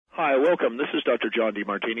Hi, welcome. This is Dr. John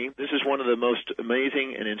DeMartini. This is one of the most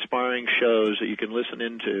amazing and inspiring shows that you can listen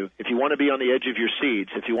into. If you want to be on the edge of your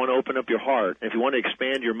seats, if you want to open up your heart, if you want to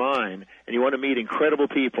expand your mind, and you want to meet incredible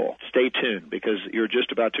people, stay tuned because you're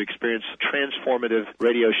just about to experience a transformative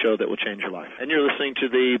radio show that will change your life. And you're listening to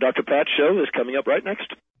the Dr. Pat Show that's coming up right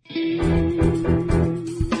next.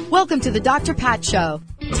 Welcome to the Dr. Pat Show.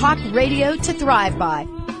 Talk radio to thrive by.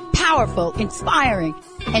 Powerful, inspiring,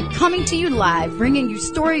 and coming to you live, bringing you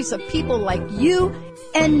stories of people like you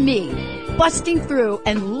and me, busting through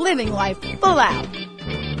and living life full out.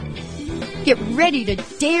 Get ready to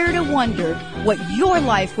dare to wonder what your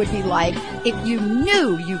life would be like if you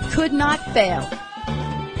knew you could not fail.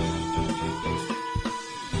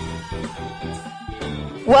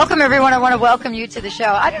 Welcome, everyone. I want to welcome you to the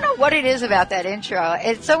show. I don't know what it is about that intro.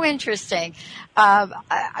 It's so interesting.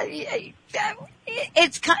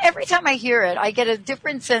 It's every time I hear it, I get a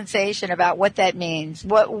different sensation about what that means.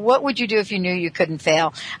 What would you do if you knew you couldn't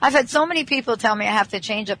fail? I've had so many people tell me I have to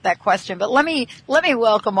change up that question, but let me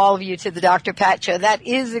welcome all of you to the Dr. Pat Show. That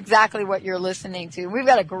is exactly what you're listening to. We've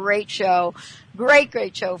got a great show,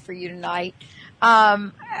 great show for you tonight.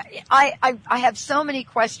 I have so many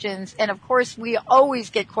questions, and of course we always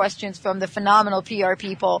get questions from the phenomenal PR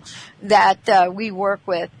people that we work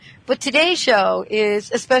with. But today's show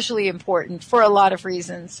is especially important for a lot of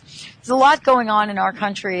reasons. There's a lot going on in our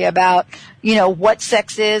country about, what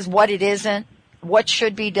sex is, what it isn't, what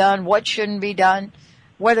should be done, what shouldn't be done,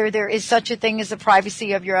 whether there is such a thing as the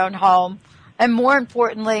privacy of your own home, and more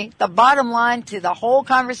importantly, the bottom line to the whole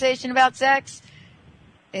conversation about sex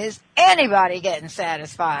is anybody getting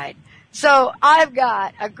satisfied? So I've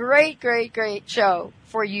got a great show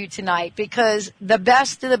for you tonight because the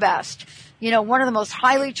best of the best, one of the most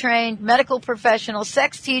highly trained medical professional,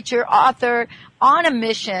 sex teacher, author, on a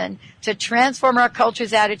mission to transform our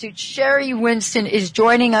culture's attitude, Sheri Winston is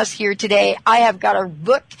joining us here today. I have got a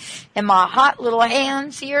book in my hot little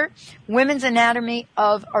hands here, Women's Anatomy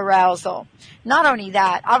of Arousal. Not only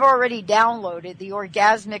that, I've already downloaded the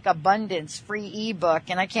Orgasmic Abundance free ebook,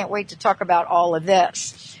 and I can't wait to talk about all of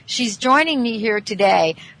this. She's joining me here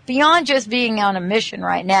today beyond just being on a mission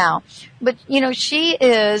right now, but, she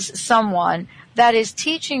is someone that is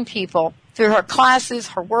teaching people through her classes,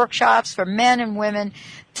 her workshops for men and women,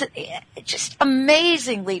 to just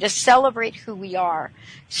amazingly to celebrate who we are.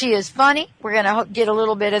 She is funny. We're going to get a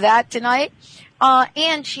little bit of that tonight.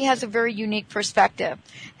 And she has a very unique perspective.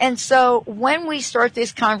 And so when we start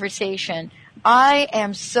this conversation, I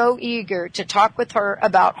am so eager to talk with her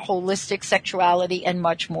about holistic sexuality and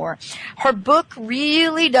much more. Her book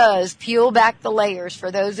really does peel back the layers for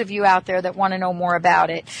those of you out there that want to know more about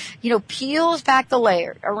it. Peels back the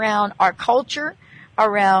layer around our culture,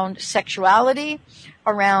 around sexuality,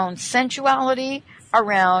 around sensuality,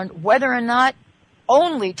 around whether or not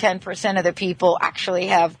only 10% of the people actually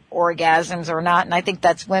have orgasms or not, and I think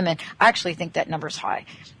that's women. I actually think that number's high.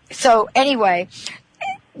 So anyway,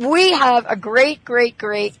 we have a great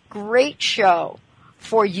show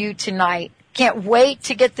for you tonight. Can't wait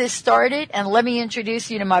to get this started, and let me introduce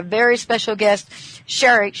you to my very special guest,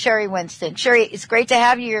 Sheri Winston. Sheri, it's great to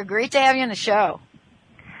have you here. Great to have you on the show.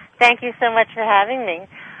 Thank you so much for having me.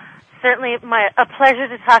 Certainly a pleasure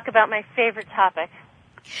to talk about my favorite topic.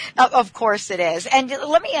 Of course it is. And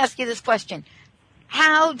let me ask you this question.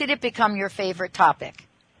 How did it become your favorite topic?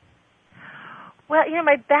 Well,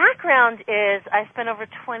 my background is I spent over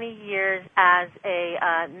 20 years as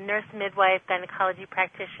a nurse midwife, gynecology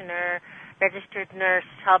practitioner, registered nurse,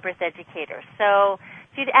 childbirth educator. So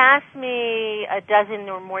if you'd asked me a dozen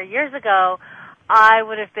or more years ago, I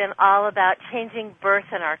would have been all about changing birth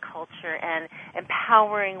in our culture and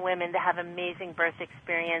empowering women to have amazing birth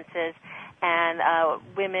experiences and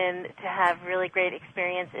women to have really great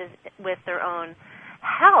experiences with their own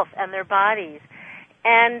health and their bodies.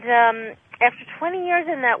 And after 20 years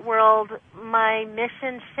in that world, my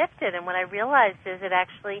mission shifted, and what I realized is it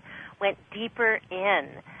actually went deeper in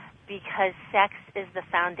because sex is the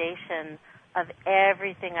foundation of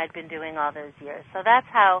everything I'd been doing all those years. So that's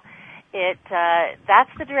how that's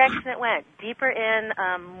the direction it went, deeper in,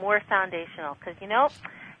 more foundational, because,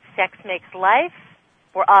 sex makes life.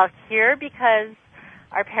 We're all here because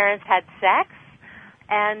our parents had sex,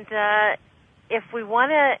 and if we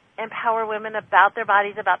want to empower women about their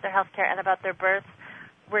bodies, about their health care, and about their births,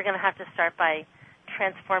 we're going to have to start by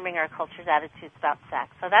transforming our culture's attitudes about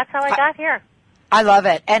sex. So that's how I got here. I love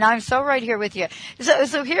it, and I'm so right here with you.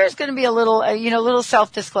 So here's going to be a little, little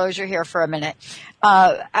self-disclosure here for a minute.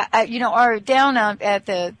 Our down at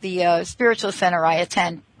the spiritual center I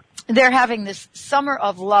attend, they're having this Summer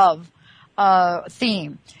of Love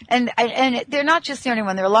theme, and they're not just the only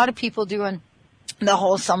one. There are a lot of people doing the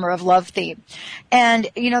whole Summer of Love theme. And,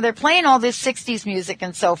 they're playing all this 60s music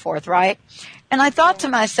and so forth, right? And I thought to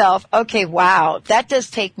myself, okay, wow, that does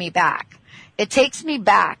take me back. It takes me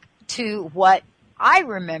back to what I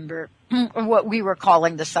remember, what we were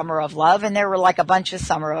calling the Summer of Love, and there were like a bunch of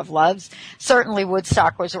Summer of Loves. Certainly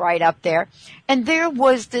Woodstock was right up there. And there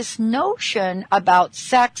was this notion about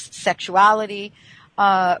sex, sexuality,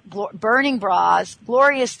 burning bras,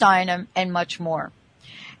 Gloria Steinem, and much more.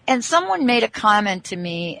 And someone made a comment to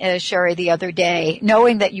me, Sheri, the other day,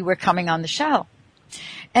 knowing that you were coming on the show.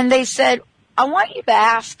 And they said, I want you to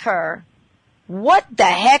ask her, what the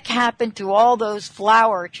heck happened to all those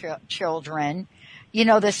flower children?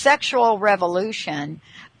 The sexual revolution.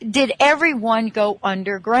 Did everyone go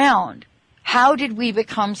underground? How did we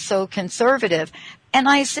become so conservative? And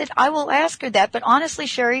I said, I will ask her that. But honestly,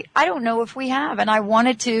 Sheri, I don't know if we have. And I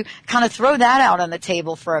wanted to kind of throw that out on the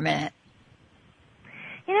table for a minute.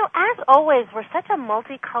 As always, we're such a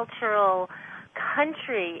multicultural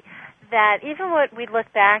country that even when we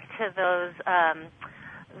look back to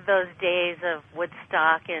those days of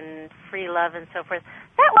Woodstock and free love and so forth,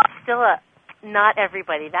 that was still not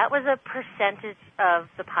everybody. That was a percentage of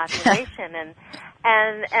the population,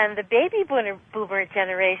 and the baby boomer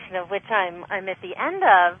generation, of which I'm at the end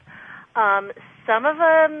of. Some of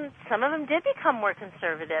them did become more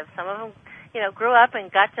conservative. Some of them, grew up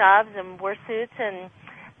and got jobs and wore suits and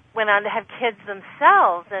went on to have kids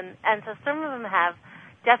themselves, and so some of them have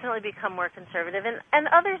definitely become more conservative, and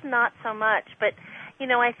others not so much. But,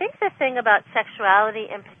 I think the thing about sexuality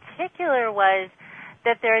in particular was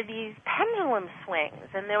that there are these pendulum swings,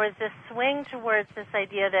 and there was this swing towards this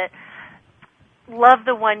idea that love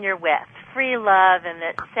the one you're with, free love, and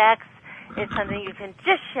that sex is something you can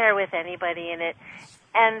just share with anybody, and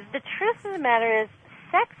the truth of the matter is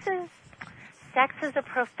sex is a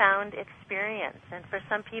profound experience, and for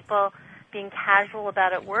some people, being casual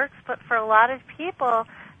about it works, but for a lot of people,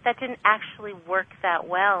 that didn't actually work that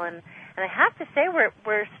well. And I have to say,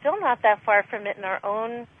 we're still not that far from it in our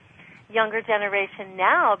own younger generation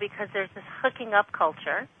now, because there's this hooking up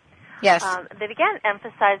culture. Yes. That again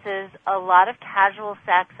emphasizes a lot of casual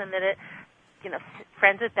sex, and that it,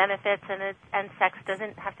 friends with benefits, and sex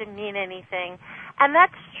doesn't have to mean anything. And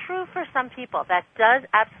that's true for some people. That does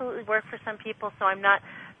absolutely work for some people, so I'm not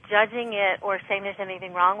judging it or saying there's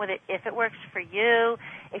anything wrong with it. If it works for you,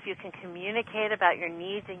 if you can communicate about your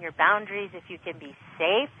needs and your boundaries, if you can be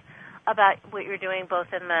safe about what you're doing, both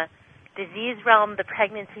in the disease realm, the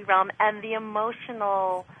pregnancy realm, and the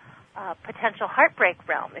emotional potential heartbreak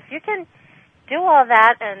realm. If you can do all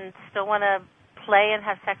that and still want to play and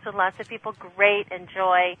have sex with lots of people, great,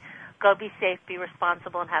 enjoy, go be safe, be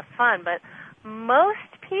responsible, and have fun. But most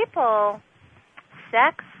people,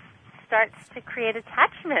 sex starts to create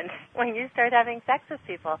attachment when you start having sex with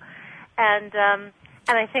people. And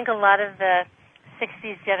I think a lot of the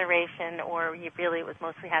 60s generation, or really it was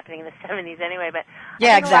mostly happening in the 70s anyway, but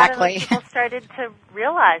yeah, exactly. A lot of people started to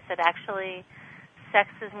realize that actually sex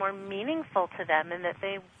is more meaningful to them and that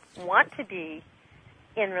they want to be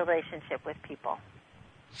in relationship with people.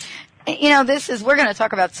 We're going to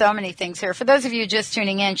talk about so many things here. For those of you just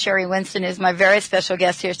tuning in, Sheri Winston is my very special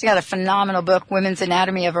guest here. She's got a phenomenal book, Women's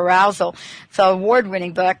Anatomy of Arousal. It's an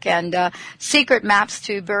award-winning book, and Secret Maps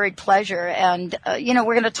to Buried Pleasure. And,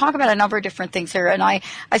 we're going to talk about a number of different things here. And I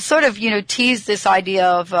sort of, teased this idea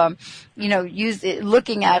of,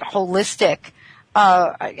 looking at holistic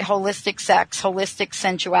sex, holistic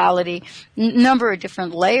sensuality, number of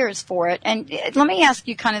different layers for it. And let me ask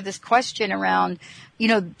you kind of this question around,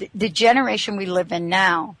 the generation we live in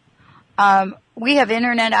now. We have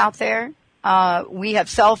internet out there. We have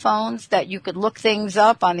cell phones that you could look things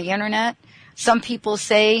up on the internet. Some people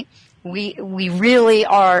say we really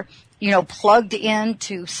are, plugged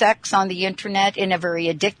into sex on the internet in a very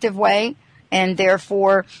addictive way. And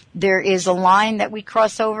therefore, there is a line that we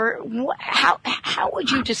cross over. How would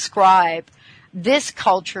you describe this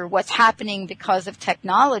culture, what's happening because of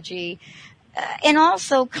technology, and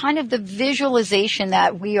also kind of the visualization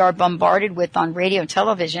that we are bombarded with on radio and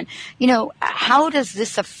television? How does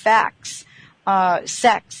this affect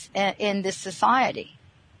sex in this society?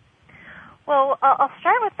 Well, I'll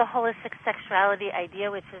start with the holistic sexuality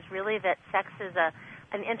idea, which is really that sex is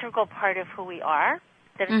an integral part of who we are.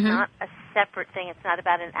 That it's not a separate thing. It's not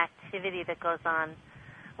about an activity that goes on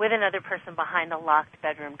with another person behind a locked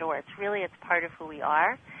bedroom door. It's part of who we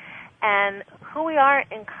are. And who we are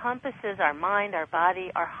encompasses our mind, our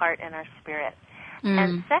body, our heart, and our spirit.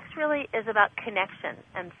 And sex really is about connection.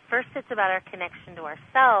 And first it's about our connection to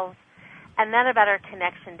ourselves, and then about our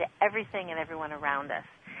connection to everything and everyone around us.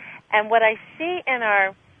 And what I see in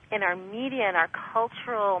our in our media and our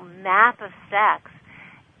cultural map of sex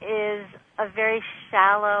is a very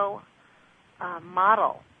shallow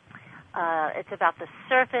model. It's about the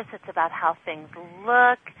surface. It's about how things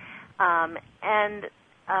look, and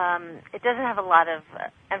it doesn't have a lot of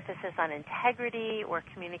emphasis on integrity or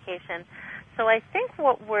communication. So I think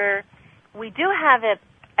we do have it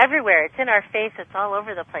everywhere. It's in our face. It's all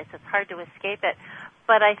over the place. It's hard to escape it.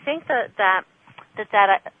 But I think that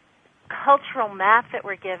cultural map that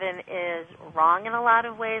we're given is wrong in a lot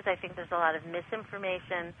of ways. I think there's a lot of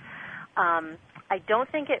misinformation. I don't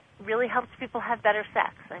think it really helps people have better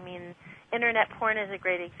sex. I mean, internet porn is a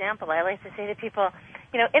great example. I like to say to people,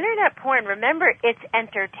 internet porn, remember, it's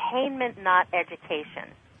entertainment, not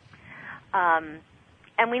education.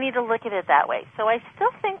 And we need to look at it that way. So I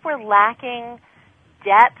still think we're lacking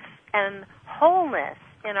depth and wholeness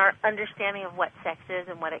in our understanding of what sex is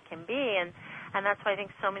and what it can be. And that's why I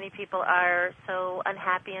think so many people are so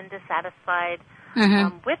unhappy and dissatisfied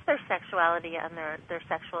with their sexuality and their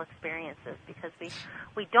sexual experiences, because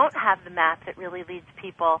we don't have the map that really leads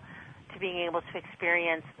people to being able to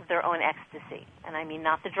experience their own ecstasy. And I mean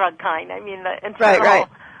not the drug kind, I mean the internal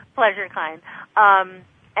pleasure kind.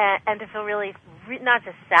 And to feel really not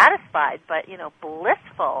just satisfied, but,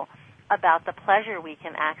 blissful about the pleasure we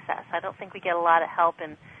can access. I don't think we get a lot of help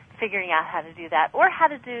in figuring out how to do that or how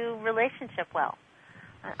to do relationship well.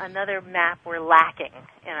 Another map we're lacking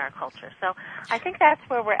in our culture. So I think that's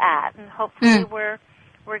where we're at, and hopefully we're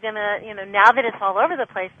going to, now that it's all over the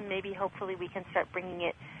place, maybe hopefully we can start bringing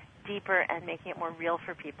it deeper and making it more real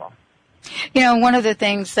for people. One of the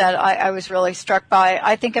things that I was really struck by,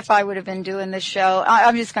 I think if I would have been doing this show,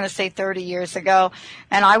 I'm just going to say 30 years ago,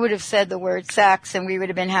 and I would have said the word sex and we would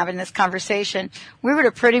have been having this conversation, we would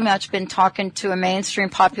have pretty much been talking to a mainstream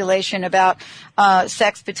population about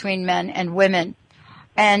sex between men and women.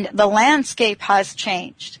 And the landscape has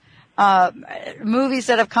changed. Movies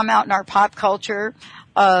that have come out in our pop culture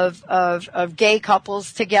of gay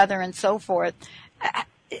couples together and so forth,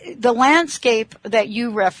 the landscape that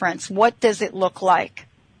you reference, what does it look like?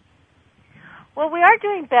 Well, we are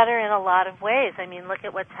doing better in a lot of ways. I mean, look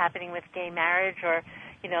at what's happening with gay marriage, or,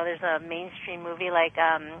 there's a mainstream movie like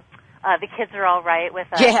The Kids Are All Right with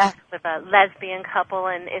a lesbian couple,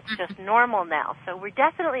 and it's just normal now. So we're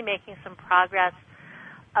definitely making some progress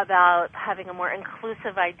about having a more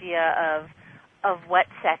inclusive idea of what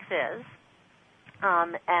sex is,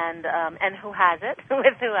 and who has it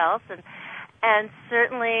with who else, and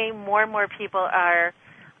certainly more and more people are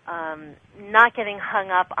not getting hung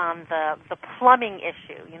up on the plumbing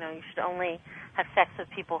issue. You should only have sex with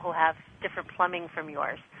people who have different plumbing from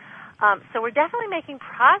yours. So we're definitely making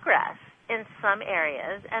progress in some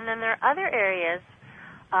areas, and then there are other areas,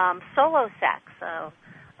 solo sex,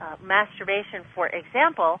 masturbation, for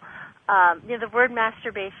example. The word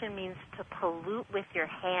masturbation means to pollute with your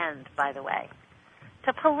hand, by the way.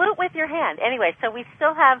 To pollute with your hand. Anyway, so we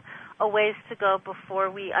still have a ways to go before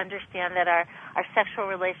we understand that our sexual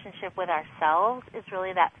relationship with ourselves is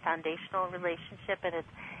really that foundational relationship, and it's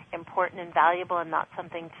important and valuable and not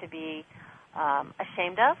something to be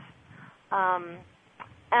ashamed of.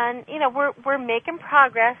 And, we're making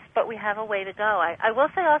progress, but we have a way to go. I will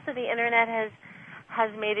say also the Internet has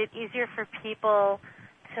made it easier for people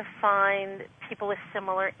to find people with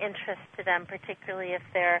similar interests to them, particularly if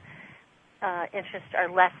their interests are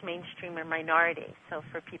less mainstream or minority. So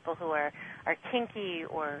for people who are kinky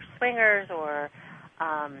or swingers or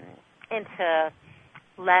into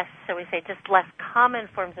less, so we say, just less common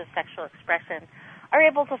forms of sexual expression, are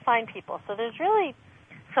able to find people. So there's really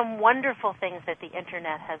some wonderful things that the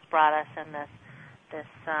Internet has brought us in this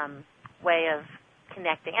way of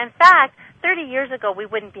connecting. In fact, 30 years ago, we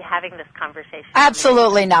wouldn't be having this conversation.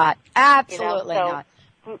 Absolutely not. Absolutely not.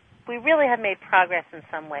 We really have made progress in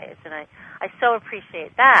some ways, and I so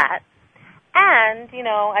appreciate that. And,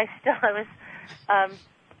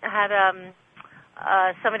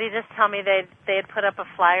 somebody just tell me they had put up a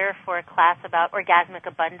flyer for a class about orgasmic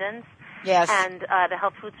abundance. Yes. And the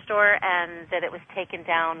health food store, and that it was taken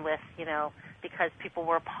down with, because people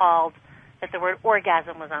were appalled that the word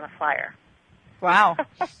orgasm was on a flyer. Wow.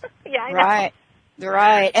 Yeah, I know. Right.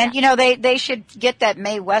 Right. And, they should get that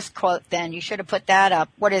Mae West quote then. You should have put that up.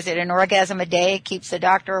 What is it? An orgasm a day keeps the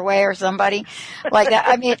doctor away, or somebody like that.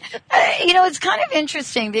 I mean, it's kind of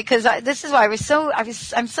interesting because this is why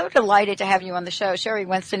I'm so delighted to have you on the show. Sheri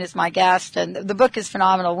Winston is my guest, and the book is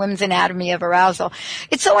phenomenal, Women's Anatomy of Arousal.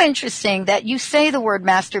 It's so interesting that you say the word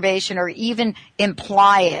masturbation or even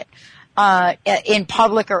imply it in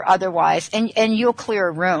public or otherwise, and you'll clear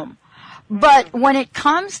a room. But when it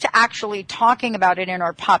comes to actually talking about it in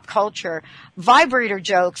our pop culture, vibrator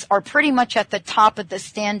jokes are pretty much at the top of the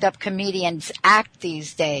stand-up comedian's act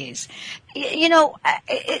these days.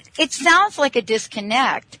 It sounds like a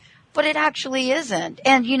disconnect, but it actually isn't.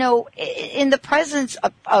 And, in the presence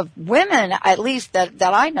of women, at least that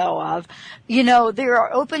I know of, there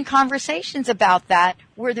are open conversations about that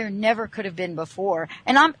where there never could have been before.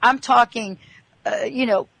 And I'm talking,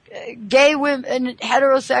 gay women,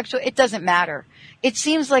 heterosexual, it doesn't matter. It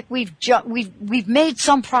seems like we've made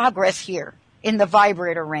some progress here in the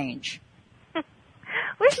vibrator range.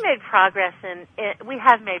 We've made progress, and we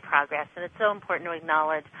have made progress, and it's so important to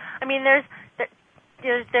acknowledge. I mean,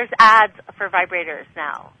 there's ads for vibrators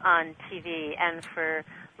now on TV and for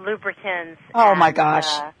lubricants. Oh, my gosh.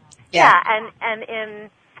 And in,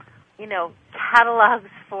 catalogs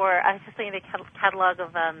for, I was just thinking of a catalog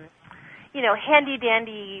of,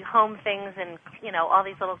 handy-dandy home things and, all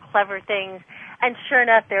these little clever things. And sure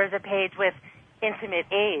enough, there's a page with intimate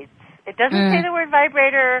aids. It doesn't say the word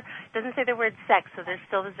vibrator, it doesn't say the word sex, so there's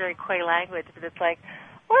still this very coy language, but it's like,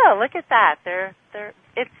 well, look at that.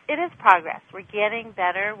 It is progress. We're getting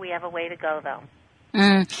better. We have a way to go, though.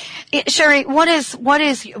 Sheri, what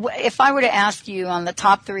is, if I were to ask you on the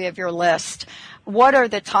top 3 of your list, what are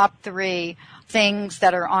the top 3 things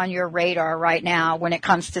that are on your radar right now when it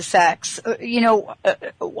comes to sex?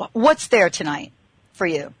 What's there tonight for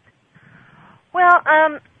you? Well,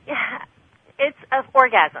 it's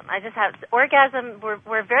orgasm. I just have orgasm.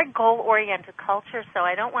 We're a very goal-oriented culture, so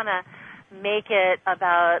I don't want to make it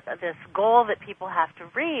about this goal that people have to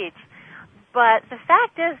reach. But the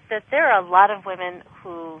fact is that there are a lot of women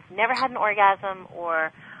who've never had an orgasm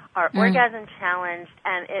or are orgasm challenged,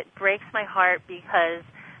 and it breaks my heart because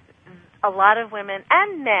a lot of women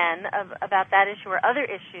and men about that issue or other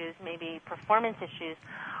issues, maybe performance issues,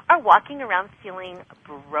 are walking around feeling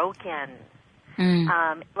broken.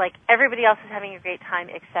 Like everybody else is having a great time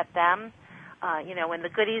except them. When the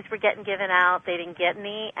goodies were getting given out, they didn't get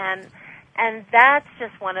any. And that's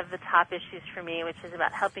just one of the top issues for me, which is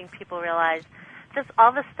about helping people realize just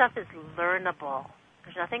all this stuff is learnable.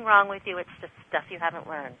 There's nothing wrong with you. It's just stuff you haven't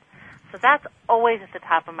learned. So that's always at the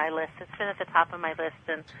top of my list. It's been at the top of my list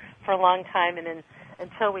and for a long time, and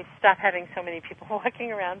until we stop having so many people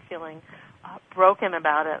walking around feeling broken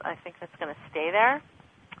about it, I think that's going to stay there.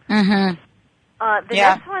 The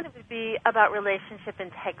next one would be about relationship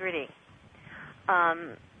integrity.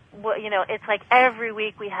 It's like every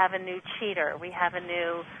week we have a new cheater. We have a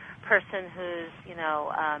new person who's,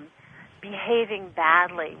 behaving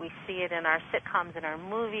badly. We see it in our sitcoms, in our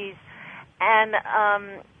movies. And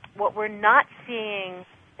what we're not seeing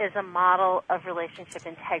is a model of relationship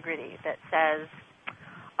integrity that says,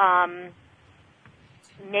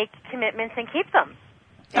 make commitments and keep them.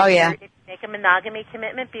 If you make a monogamy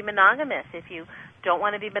commitment, be monogamous. If you don't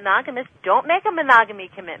want to be monogamous, don't make a monogamy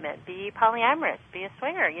commitment. Be polyamorous. Be a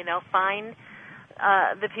swinger. Find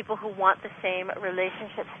the people who want the same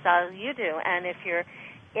relationship style you do. And if you're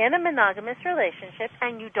in a monogamous relationship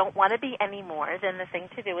and you don't want to be anymore, then the thing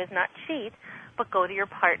to do is not cheat, but go to your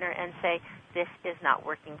partner and say, this is not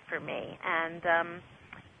working for me. And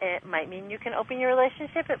it might mean you can open your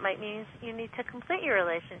relationship. It might mean you need to complete your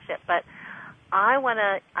relationship. But I want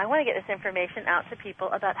to get this information out to people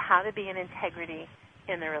about how to be in integrity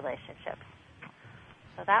in their relationships.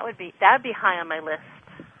 So that would be high on my list.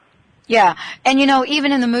 Yeah. And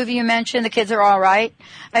even in the movie you mentioned, The Kids Are All Right.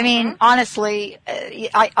 I mean, honestly,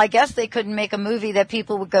 I guess they couldn't make a movie that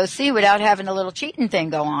people would go see without having a little cheating thing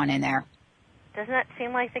go on in there. Doesn't that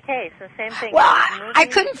seem like the case? The same thing. Well, I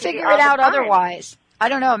couldn't figure it out otherwise. I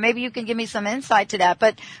don't know. Maybe you can give me some insight to that.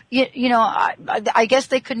 But, I guess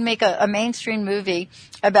they couldn't make a mainstream movie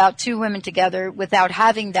about 2 women together without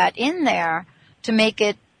having that in there to make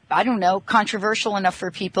it, I don't know, controversial enough for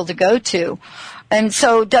people to go to. And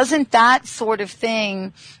so doesn't that sort of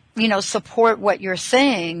thing, support what you're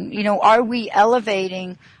saying? Are we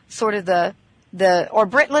elevating sort of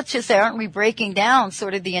let's just say, aren't we breaking down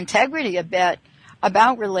sort of the integrity a bit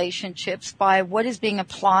about relationships by what is being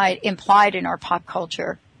implied in our pop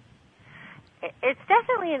culture? It's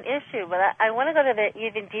definitely an issue, but I want to go to the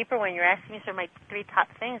even deeper one. You're asking me for my 3 top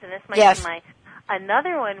things, and this might be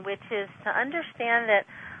another one, which is to understand that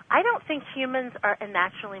I don't think humans are a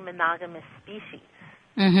naturally monogamous species.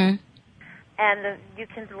 And you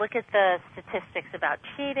can look at the statistics about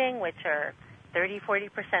cheating, which are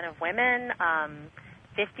 30-40% of women,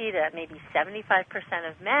 50 to maybe 75%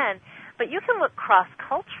 of men. But you can look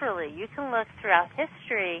cross-culturally. You can look throughout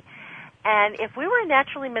history. And if we were a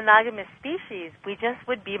naturally monogamous species, we just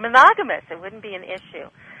would be monogamous. It wouldn't be an issue.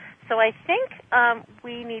 So I think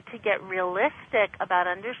we need to get realistic about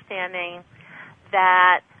understanding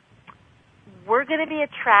that we're going to be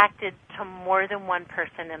attracted to more than one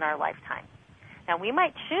person in our lifetime. Now, we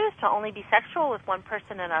might choose to only be sexual with one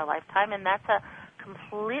person in our lifetime, and that's a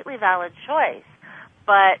completely valid choice.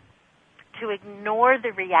 But to ignore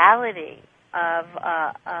the reality of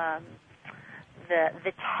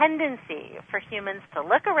the tendency for humans to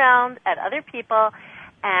look around at other people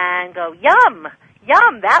and go, yum,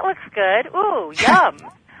 yum, that looks good, ooh, yum.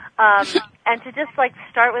 And to just like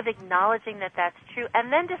start with acknowledging that that's true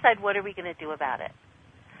and then decide what are we going to do about it.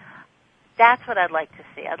 That's what I'd like to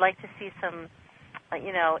see. I'd like to see some,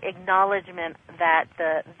 acknowledgement that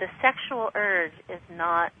the sexual urge is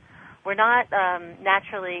not, we're not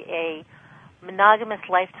naturally a monogamous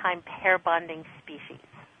lifetime pair bonding species.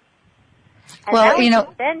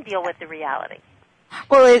 And then deal with the reality.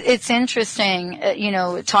 Well, it's interesting,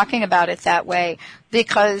 talking about it that way,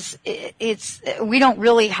 because we don't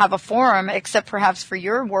really have a forum, except perhaps for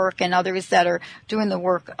your work and others that are doing the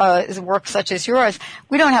work such as yours.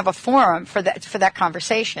 We don't have a forum for that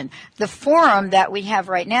conversation. The forum that we have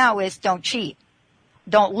right now is don't cheat,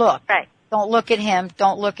 don't look, right. Don't look at him,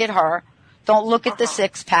 don't look at her. Don't look at the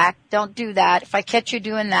six-pack. Don't do that. If I catch you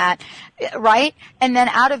doing that, right? And then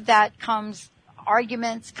out of that comes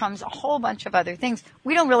arguments, comes a whole bunch of other things.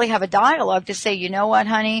 We don't really have a dialogue to say, you know what,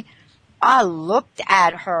 honey? I looked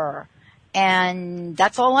at her, and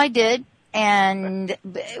that's all I did, and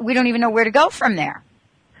we don't even know where to go from there.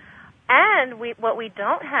 And what we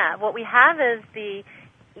have is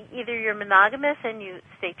either you're monogamous and you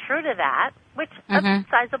stay true to that, which a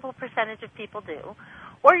sizable percentage of people do,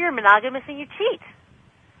 or you're monogamous and you cheat,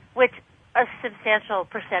 which a substantial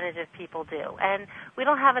percentage of people do. And we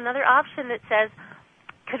don't have another option that says,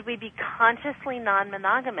 could we be consciously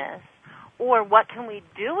non-monogamous, or what can we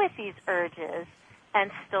do with these urges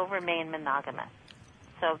and still remain monogamous?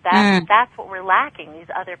 So that's what we're lacking, these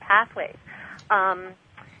other pathways. And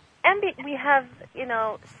we have,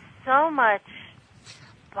 so much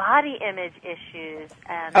body image issues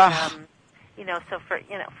and so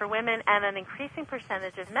for women and an increasing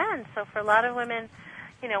percentage of men. So for a lot of women,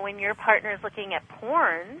 when your partner is looking at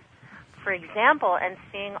porn, for example, and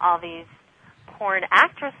seeing all these porn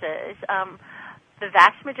actresses, the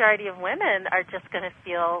vast majority of women are just going to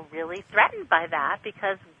feel really threatened by that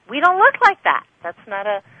because we don't look like that. That's not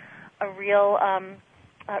a real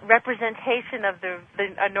representation of the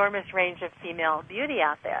enormous range of female beauty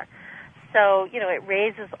out there. So, it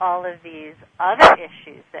raises all of these other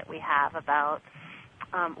issues that we have about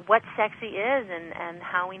what sexy is and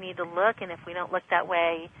how we need to look, and if we don't look that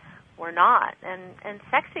way, we're not. And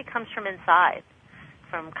sexy comes from inside,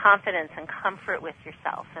 from confidence and comfort with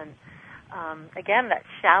yourself. And, again, that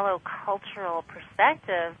shallow cultural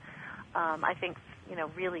perspective, I think,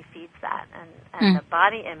 really feeds that. And the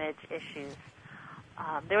body image issues.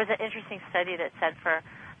 There was an interesting study that said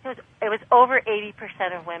it was over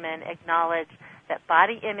 80% of women acknowledge that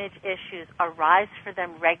body image issues arise for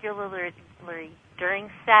them regularly during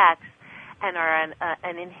sex and are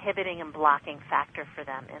an inhibiting and blocking factor for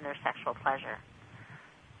them in their sexual pleasure.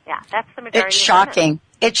 Yeah, that's the majority. It's shocking. Of women.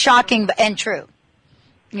 It's shocking and true.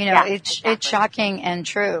 It's shocking and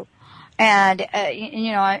true. And,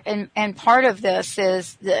 and part of this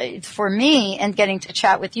is, for me, and getting to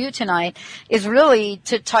chat with you tonight, is really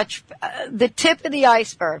to touch the tip of the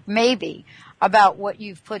iceberg, maybe, about what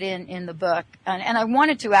you've put in the book. And I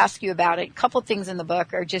wanted to ask you about it. A couple things in the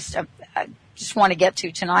book are I just want to get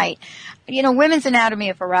to tonight. Women's Anatomy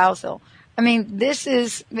of Arousal. I mean, this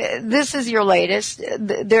is your latest.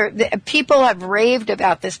 People have raved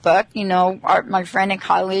about this book. My friend and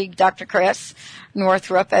colleague, Dr. Chris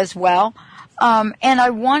Northrup, as well. And I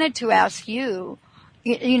wanted to ask you,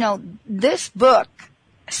 this book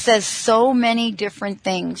says so many different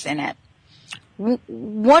things in it.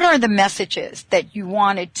 What are the messages that you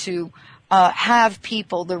wanted to have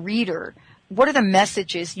people, the reader, what are the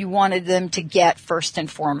messages you wanted them to get first and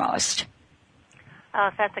foremost? Oh,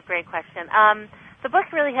 that's a great question. The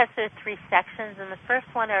book really has sort of three sections, and the first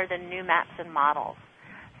one are the new maps and models.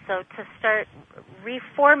 So to start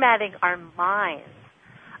reformatting our minds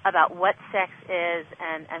about what sex is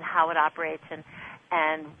and how it operates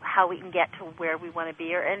and how we can get to where we want to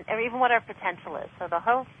be or even what our potential is. So the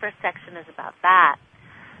whole first section is about that.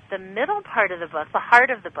 The middle part of the book, the heart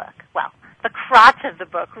of the book, well, the crotch of the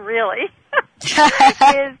book, really,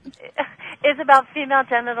 is about female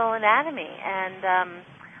genital anatomy. And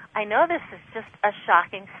I know this is just a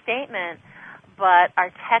shocking statement, but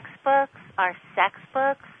our textbooks, our sex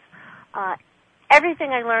books,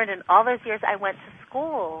 everything I learned in all those years I went to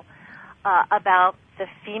school about the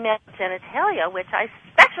female genitalia, which I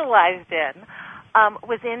specialized in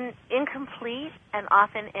was incomplete and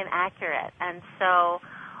often inaccurate. And so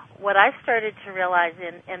what I started to realize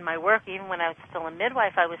in my work, even when I was still a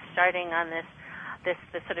midwife, I was starting on this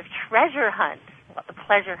sort of treasure hunt, well, the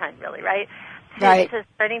pleasure hunt really, right? To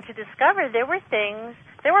starting to discover there were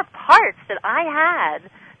parts that I had,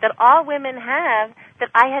 that all women have, that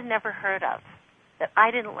I had never heard of, that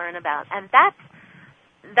I didn't learn about. And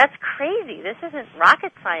that's crazy. This isn't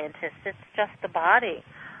rocket scientists. It's just the body.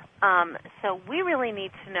 So we really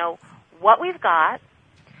need to know what we've got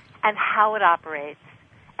and how it operates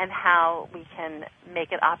and how we can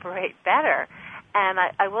make it operate better. And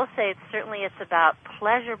I will say it's about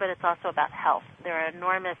pleasure, but it's also about health. There are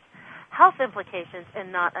enormous health implications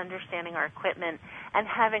in not understanding our equipment and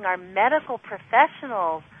having our medical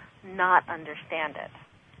professionals not understand it.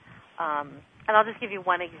 And I'll just give you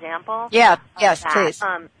one example. Yeah, yes, please.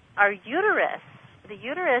 Our uterus, the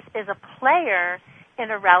uterus is a player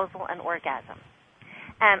in arousal and orgasm.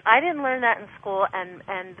 And I didn't learn that in school,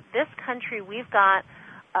 and this country, we've got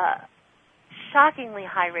a shockingly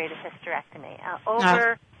high rate of hysterectomy.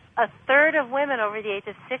 Over a third of women over the age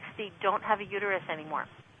of 60 don't have a uterus anymore.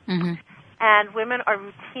 Mm-hmm. And women are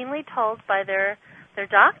routinely told by their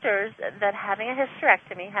doctors that having a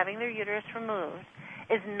hysterectomy, having their uterus removed,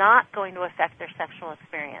 is not going to affect their sexual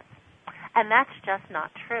experience. And that's just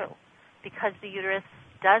not true, because the uterus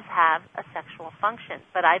does have a sexual function.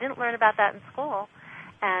 But I didn't learn about that in school.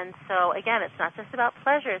 And so, again, it's not just about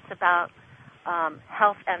pleasure, it's about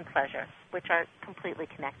health and pleasure, which are completely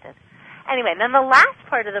connected. Anyway, then the last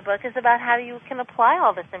part of the book is about how you can apply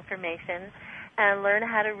all this information and learn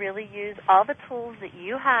how to really use all the tools that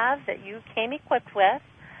you have, that you came equipped with,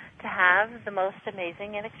 to have the most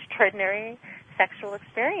amazing and extraordinary sexual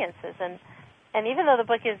experiences. And even though the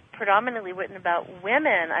book is predominantly written about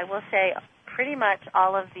women, I will say pretty much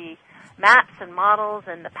all of the maps and models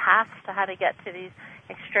and the paths to how to get to these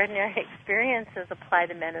extraordinary experiences apply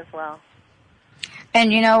to men as well.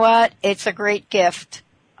 And you know what? It's a great gift,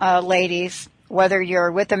 ladies. Whether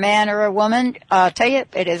you're with a man or a woman, I'll tell you,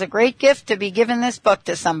 it is a great gift to be giving this book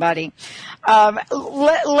to somebody.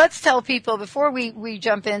 Let's tell people, before we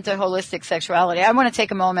jump into holistic sexuality, I want to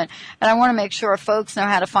take a moment and I want to make sure folks know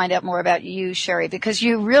how to find out more about you, Sheri, because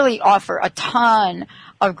you really offer a ton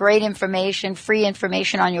of great information, free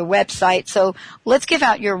information on your website. So let's give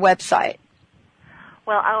out your website.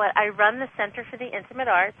 Well, I run the Center for the Intimate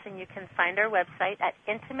Arts, and you can find our website at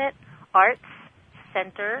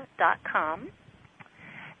intimateartscenter.com.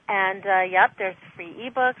 And, there's free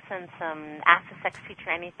ebooks and some Ask the Sex Teacher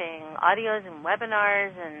Anything audios and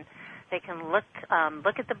webinars, and they can look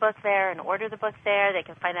at the book there and order the book there. They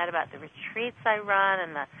can find out about the retreats I run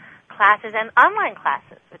and the classes and online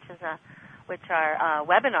classes, which are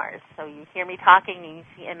webinars. So you hear me talking and you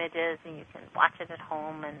see images and you can watch it at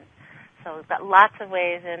home. And so we've got lots of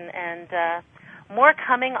ways and more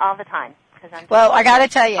coming all the time. Well, I got to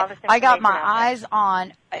tell you, I got my eyes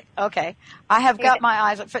on, okay, I have got my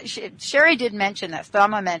eyes on, Sheri did mention this, but I'm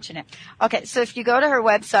going to mention it. Okay, so if you go to her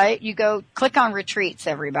website, click on retreats,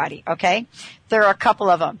 everybody, okay? There are a couple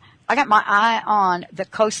of them. I got my eye on the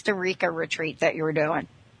Costa Rica retreat that you were doing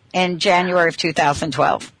in January of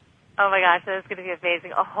 2012. Oh my gosh, that was going to be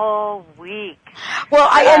amazing. A whole week. Well,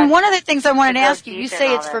 and one of the things I wanted to ask you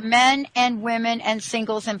say it's for men and women and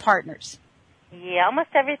singles and partners. Yeah,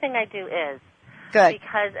 almost everything I do is. Good.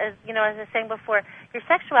 Because, as I was saying before, your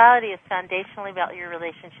sexuality is foundationally about your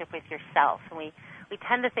relationship with yourself. And we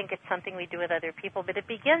tend to think it's something we do with other people, but it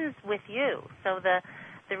begins with you. So the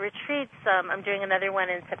retreats, I'm doing another one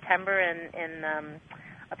in September in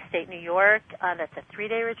upstate New York. That's a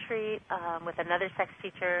 3-day retreat with another sex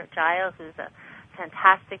teacher, Giles, who's a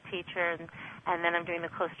fantastic teacher. And then I'm doing the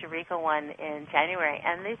Costa Rica one in January.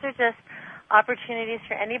 And these are just opportunities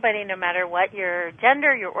for anybody, no matter what your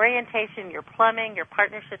gender, your orientation, your plumbing, your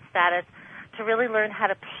partnership status, to really learn how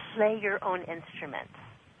to play your own instrument.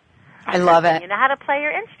 I love it. When you know how to play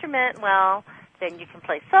your instrument, well, then you can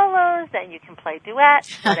play solos, then you can play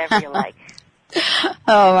duets, whatever you like.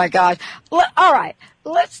 Oh, my gosh. All right.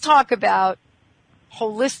 Let's talk about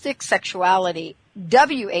holistic sexuality,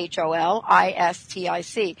 WHOLISTIC,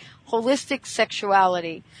 holistic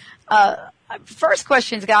sexuality. First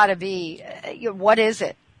question's got to be, what is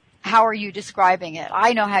it? How are you describing it?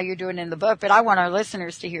 I know how you're doing it in the book, but I want our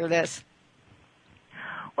listeners to hear this.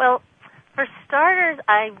 Well, for starters,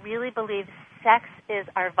 I really believe sex is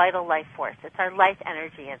our vital life force. It's our life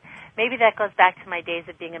energy. And maybe that goes back to my days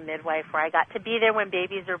of being a midwife where I got to be there when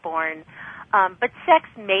babies are born. But sex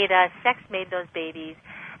made us. Sex made those babies.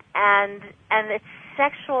 And it's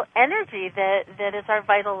sexual energy that is our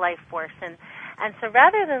vital life force. And And so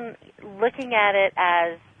rather than looking at it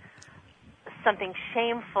as something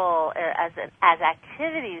shameful or as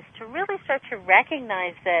activities, to really start to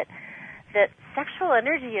recognize that sexual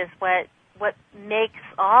energy is what makes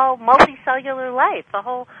all multicellular life. The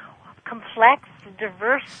whole complex,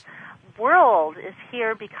 diverse world is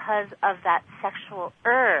here because of that sexual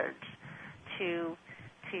urge to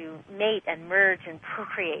mate and merge and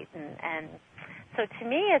procreate, and so to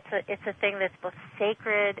me it's a thing that's both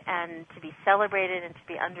sacred and to be celebrated and to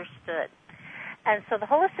be understood. And so the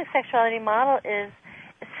holistic sexuality model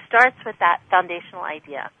starts with that foundational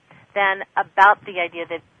idea, then about the idea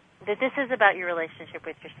that this is about your relationship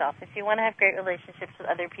with yourself. If you want to have great relationships with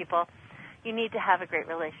other people, you need to have a great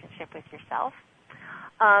relationship with yourself.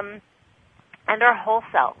 And our whole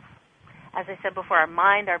selves. As I said before, our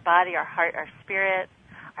mind, our body, our heart, our spirit,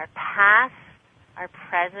 our past, our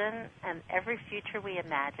present, and every future we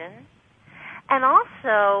imagine. And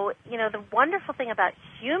also, the wonderful thing about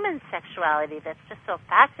human sexuality that's just so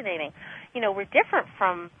fascinating, we're different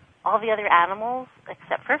from all the other animals,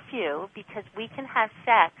 except for a few, because we can have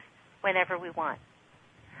sex whenever we want.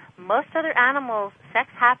 Most other animals, sex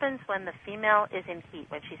happens when the female is in heat,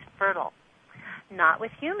 when she's fertile. Not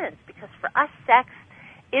with humans, because for us, sex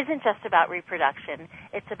isn't just about reproduction.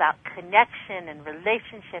 It's about connection and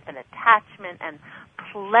relationship and attachment and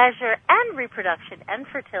pleasure and reproduction and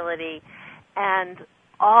fertility and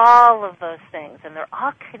all of those things. And they're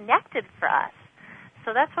all connected for us.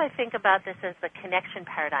 So that's why I think about this as the connection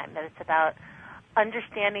paradigm, that it's about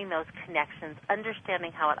understanding those connections,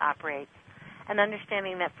 understanding how it operates, and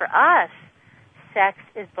understanding that for us, sex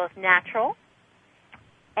is both natural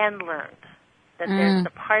and learned. That there's the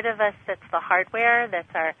part of us that's the hardware, that's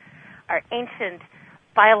our ancient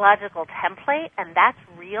biological template, and that's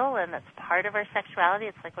real, and that's part of our sexuality.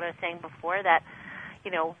 It's like what I was saying before, that,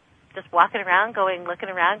 just walking around, looking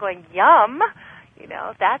around, going, yum,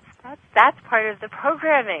 that's part of the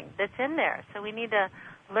programming that's in there. So we need to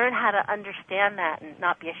learn how to understand that and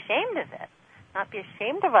not be ashamed of it, not be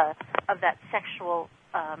ashamed of that sexual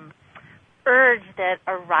urge that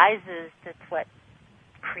arises. That's what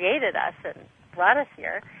created us and brought us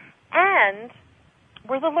here, and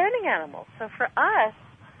we're the learning animals. So for us,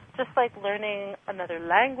 just like learning another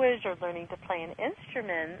language or learning to play an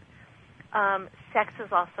instrument, sex is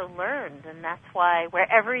also learned, and that's why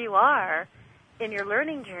wherever you are in your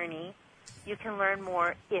learning journey, you can learn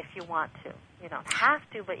more if you want to. You don't have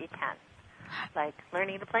to, but you can. Like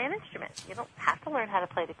learning to play an instrument. You don't have to learn how to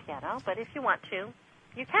play the piano, but if you want to,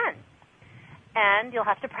 you can. And you'll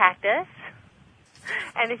have to practice.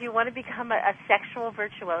 And if you want to become a sexual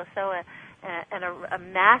virtuoso and a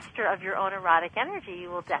master of your own erotic energy,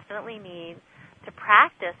 you will definitely need to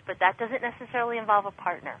practice, but that doesn't necessarily involve a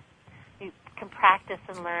partner. You can practice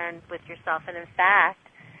and learn with yourself. And in fact,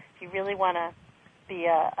 if you really want to be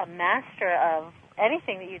a master of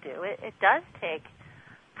anything that you do, it does take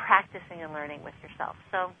practicing and learning with yourself.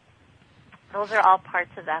 So those are all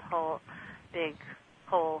parts of that whole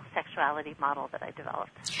sexuality model that I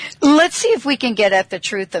developed. Let's see if we can get at the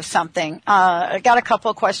truth of something. I got a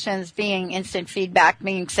couple of questions instant feedback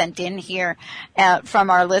being sent in here from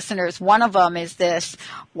our listeners. One of them is this: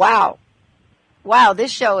 Wow,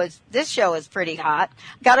 this show is pretty hot.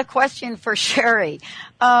 Got a question for Sheri.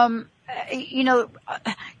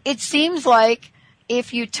 It seems like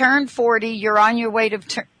if you turn 40, you're on your way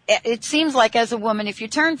to it seems like as a woman, if you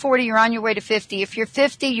turn 40, you're on your way to 50. If you're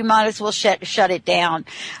 50, you might as well shut it down.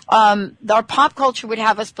 Our pop culture would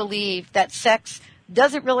have us believe that sex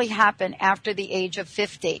doesn't really happen after the age of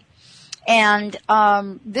 50. And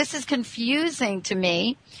this is confusing to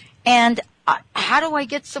me. And how do I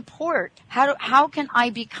get support? How can I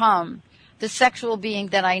become the sexual being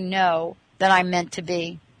that I know that I'm meant to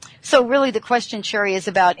be? So really the question, Sheri, is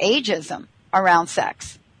about ageism around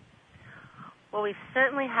sex. Well, we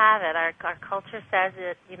certainly have it. Our culture says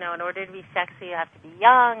that, in order to be sexy, you have to be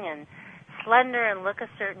young and slender and look a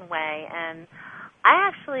certain way. And I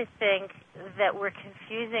actually think that we're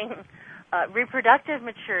confusing reproductive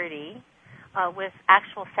maturity with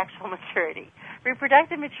actual sexual maturity.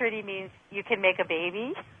 Reproductive maturity means you can make a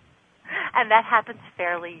baby, and that happens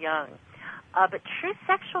fairly young. But true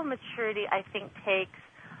sexual maturity, I think, takes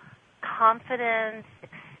confidence,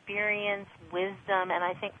 experience, wisdom, and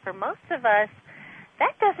I think for most of us,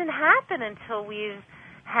 that doesn't happen until we've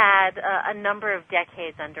had a number of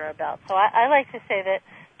decades under our belt. So I like to say that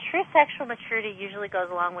true sexual maturity usually goes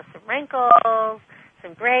along with some wrinkles,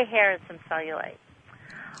 some gray hair, and some cellulite.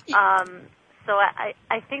 So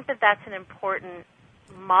I think that that's an important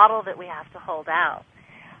model that we have to hold out.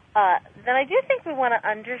 Then I do think we want to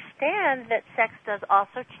understand that sex does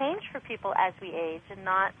also change for people as we age, and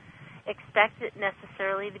not expect it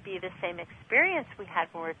necessarily to be the same experience we had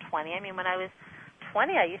when we were 20. I mean, when I was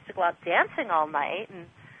 20, I used to go out dancing all night, and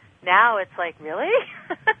now it's like, really?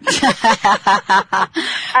 I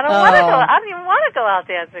don't even want to go out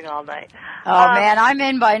dancing all night. Oh man, I'm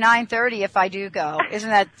in by 9:30 if I do go. Isn't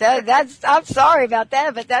that's, I'm sorry about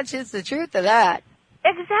that, but that's just the truth of that.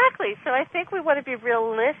 Exactly. So I think we want to be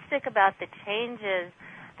realistic about the changes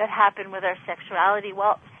that happen with our sexuality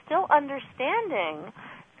while still understanding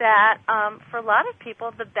that for a lot of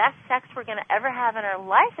people, the best sex we're going to ever have in our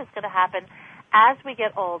life is going to happen as we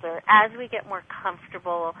get older, as we get more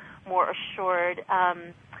comfortable, more assured.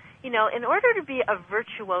 In order to be a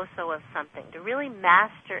virtuoso of something, to really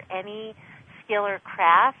master any skill or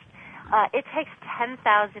craft, it takes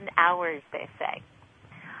 10,000 hours, they say.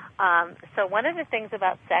 So one of the things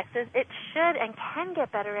about sex is it should and can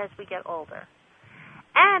get better as we get older,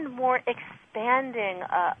 and more expanding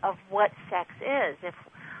of what sex is. If,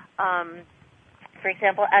 for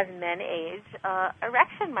example, as men age,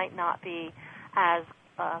 erection might not be as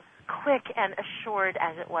quick and assured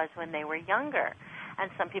as it was when they were younger. And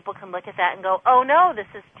some people can look at that and go, "Oh no, this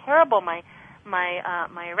is terrible. My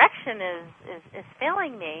erection is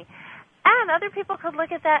failing me." And other people could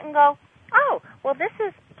look at that and go, "Oh, well, this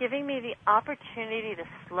is giving me the opportunity to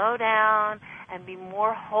slow down and be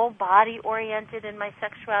more whole body oriented in my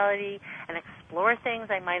sexuality and explore things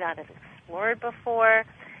I might not have explored before."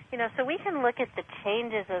 So we can look at the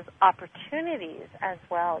changes as opportunities as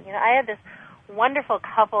well. I had this wonderful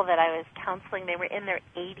couple that I was counseling. They were in their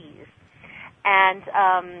 80s. And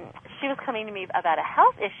she was coming to me about a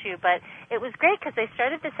health issue, but it was great because they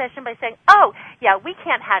started the session by saying, "Oh, yeah, we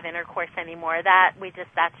can't have intercourse anymore. That's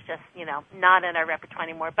just not in our repertoire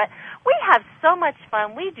anymore. But we have so much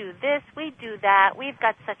fun. We do this, we do that. We've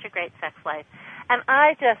got such a great sex life." And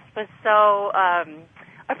I just was so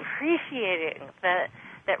appreciating that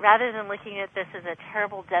rather than looking at this as a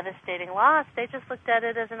terrible, devastating loss, they just looked at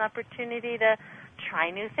it as an opportunity to try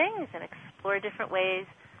new things and explore different ways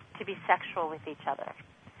to be sexual with each other.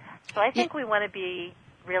 So I think we want to be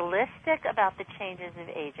realistic about the changes of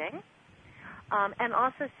aging, and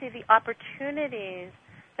also see the opportunities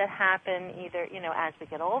that happen either, as we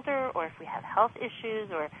get older, or if we have health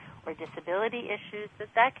issues or disability issues,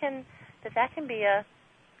 that can be a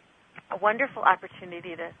wonderful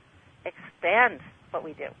opportunity to expand what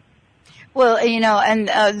we do. Well, and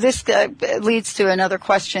this leads to another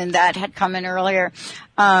question that had come in earlier.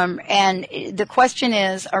 And the question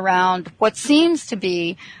is around what seems to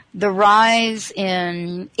be the rise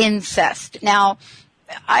in incest. Now,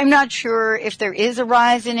 I'm not sure if there is a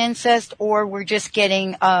rise in incest or we're just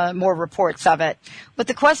getting more reports of it. But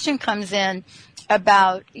the question comes in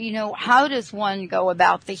about, how does one go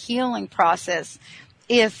about the healing process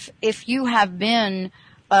if you have been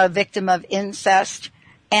a victim of incest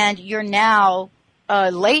and you're now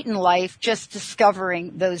late in life just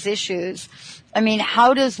discovering those issues? I mean,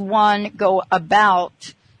 how does one go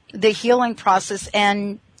about the healing process,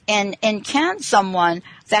 and can someone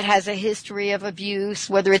that has a history of abuse,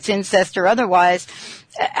 whether it's incest or otherwise,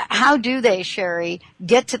 how do they, Sheri,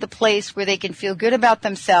 get to the place where they can feel good about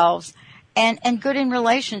themselves and good in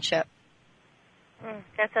relationship?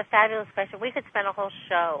 That's a fabulous question. We could spend a whole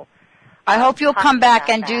show. I hope you'll come back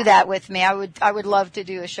and do that with me. I would love to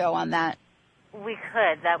do a show on that. We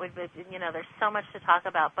could. That would be, there's so much to talk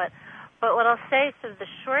about. But what I'll say, so the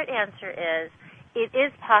short answer is, it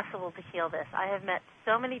is possible to heal this. I have met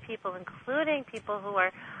so many people, including people who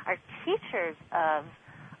are teachers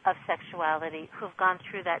of sexuality, who've gone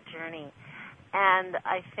through that journey. And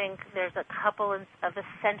I think there's a couple of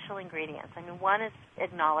essential ingredients. I mean, one is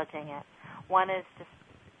acknowledging it. One is just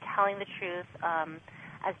telling the truth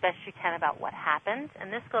as best you can about what happened.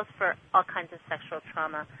 And this goes for all kinds of sexual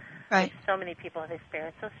trauma, right, which so many people have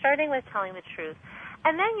experienced. So starting with telling the truth.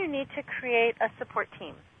 And then you need to create a support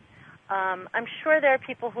team. I'm sure there are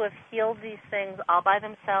people who have healed these things all by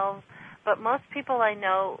themselves, but most people I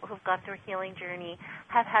know who've gone through a healing journey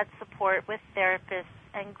have had support with therapists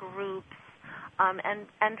and groups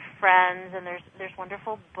and friends, and there's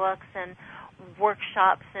wonderful books and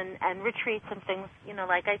workshops and retreats and things,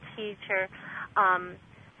 like I teach.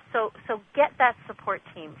 So get that support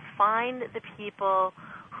team. Find the people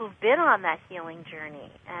who've been on that healing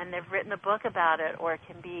journey, and they've written a book about it, or it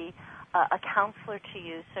can be a counselor to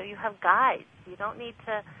you. So you have guides. You don't need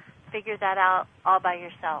to figure that out all by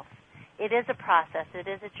yourself. It is a process. It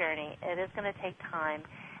is a journey. It is going to take time,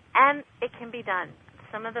 and it can be done.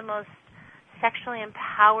 Some of the most sexually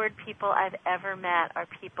empowered people I've ever met are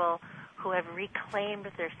people who have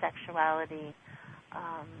reclaimed their sexuality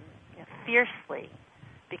fiercely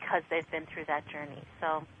because they've been through that journey.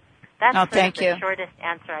 So That's the shortest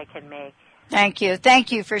answer I can make. Thank you.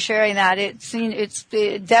 Thank you for sharing that. It's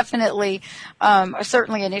definitely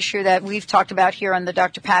certainly an issue that we've talked about here on the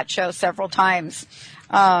Dr. Pat Show several times.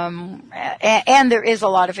 And there is a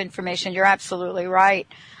lot of information. You're absolutely right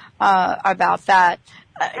about that.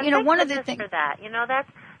 One of the things for that,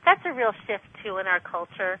 that's a real shift too in our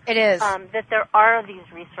culture. It is that there are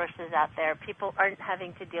these resources out there. People aren't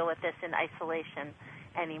having to deal with this in isolation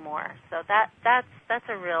anymore. So that's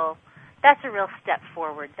a real step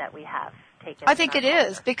forward that we have. I think it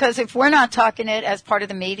is, because if we're not talking it as part of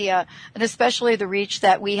the media, and especially the reach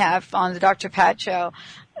that we have on the Dr. Pat Show,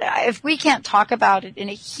 if we can't talk about it in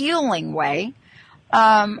a healing way,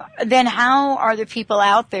 then how are the people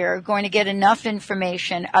out there going to get enough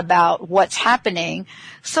information about what's happening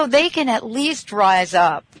so they can at least rise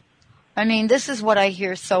up? I mean, this is what I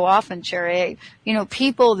hear so often, Sheri.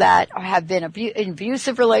 People that have been in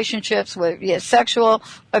abusive relationships with sexual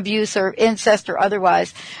abuse or incest or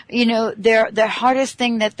otherwise, the hardest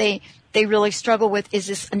thing that they really struggle with is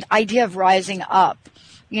this an idea of rising up.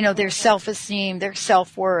 Their self-esteem, their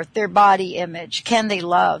self-worth, their body image. Can they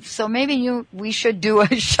love? So maybe we should do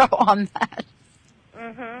a show on that.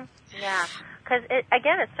 Yeah. Because, it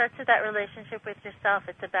starts with that relationship with yourself.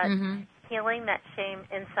 It's about healing that shame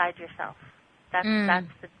inside yourself. That's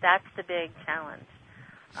the big challenge.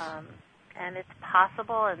 And it's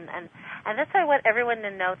possible, and that's why I want everyone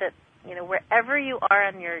to know that, wherever you are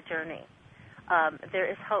on your journey, there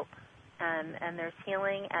is hope, and there's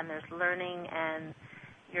healing, and there's learning, and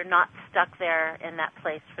you're not stuck there in that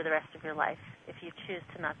place for the rest of your life if you choose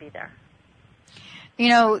to not be there.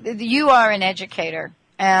 You are an educator.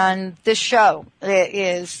 And this show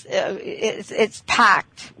it's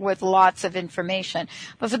packed with lots of information.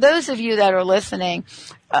 But for those of you that are listening,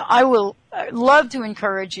 I will love to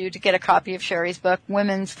encourage you to get a copy of Sheri's book,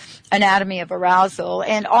 Women's Anatomy of Arousal.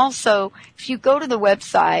 And also, if you go to the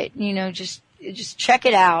website, just check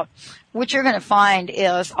it out. What you're going to find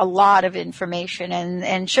is a lot of information.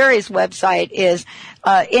 And Sheri's website is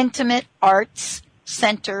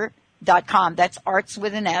intimateartscenter.com. That's arts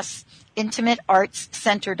with an S.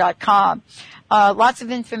 intimateartscenter.com. Lots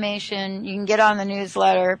of information. You can get on the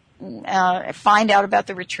newsletter, find out about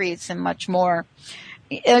the retreats and much more.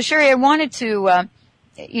 Sheri, I wanted to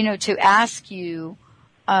ask you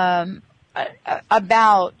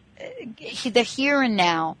about the here and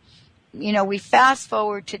now. We fast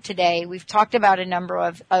forward to today. We've talked about a number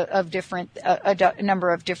of different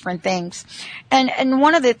things, and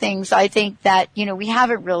one of the things I think that we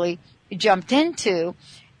haven't really jumped into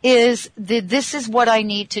is this is what I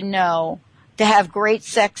need to know to have great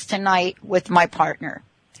sex tonight with my partner.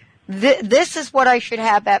 This is what I should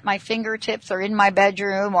have at my fingertips or in my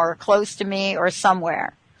bedroom or close to me or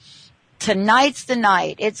somewhere. Tonight's the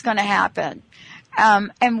night. It's going to happen.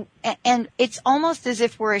 And it's almost as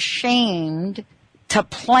if we're ashamed to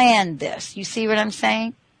plan this. You see what I'm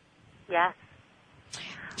saying? Yes.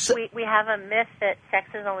 So, we have a myth that sex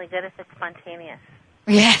is only good if it's spontaneous.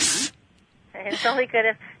 Yes. It's only good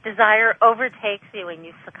if desire overtakes you and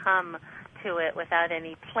you succumb to it without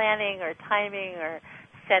any planning or timing or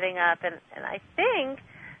setting up. And I think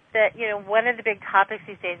that, one of the big topics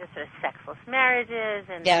these days is sort of sexless marriages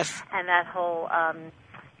and that whole,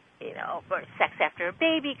 sex after a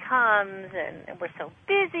baby comes and we're so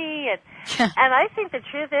busy. And I think the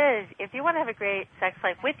truth is, if you want to have a great sex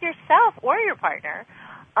life with yourself or your partner,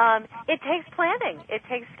 it takes planning. It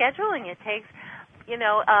takes scheduling. It takes...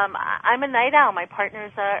 I'm a night owl. My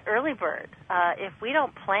partner's a early bird. If we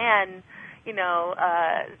don't plan,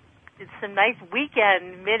 some nice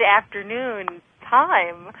weekend, mid-afternoon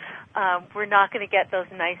time, we're not going to get those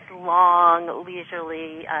nice, long,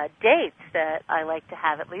 leisurely dates that I like to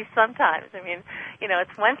have, at least sometimes. I mean,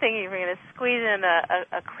 it's one thing if you're going to squeeze in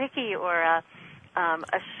a quickie or a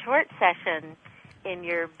short session in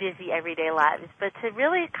your busy everyday lives, but to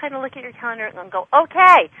really kind of look at your calendar and go,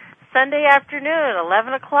 okay, Sunday afternoon,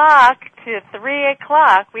 11 o'clock to 3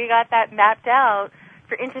 o'clock, we got that mapped out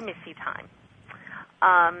for intimacy time.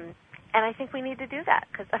 And I think we need to do that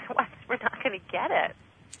because otherwise we're not going to get it.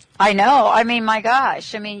 I know. I mean, my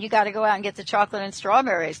gosh. I mean, you got to go out and get the chocolate and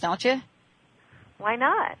strawberries, don't you? Why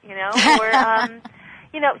not?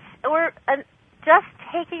 Or just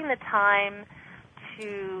taking the time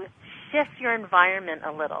to shift your environment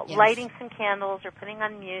a little, lighting some candles or putting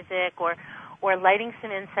on music or lighting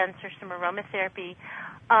some incense or some aromatherapy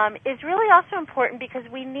is really also important because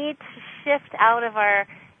we need to shift out of our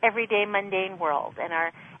everyday mundane world and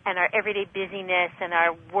our everyday busyness and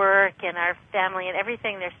our work and our family and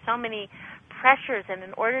everything. There's so many pressures, and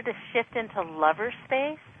in order to shift into lover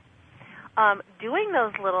space, doing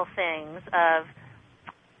those little things of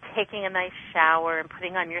taking a nice shower and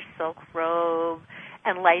putting on your silk robe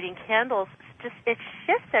and lighting candles, it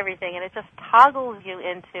shifts everything, and it just toggles you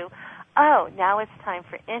into, oh, now it's time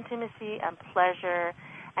for intimacy and pleasure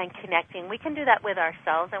and connecting. We can do that with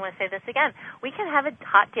ourselves. I want to say this again. We can have a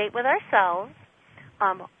hot date with ourselves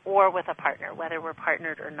or with a partner, whether we're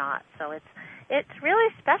partnered or not. So it's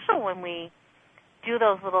really special when we do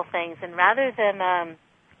those little things, and rather than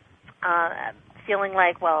feeling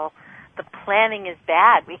like, well, the planning is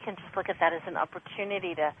bad, we can just look at that as an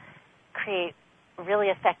opportunity to create really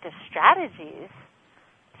effective strategies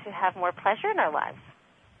to have more pleasure in our lives.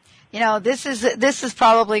 You know, this is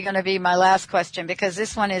probably going to be my last question, because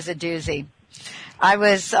this one is a doozy. I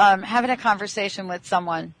was having a conversation with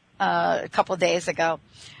someone a couple of days ago,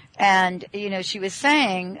 and, you know, she was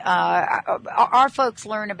saying our folks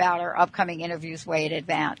learn about our upcoming interviews way in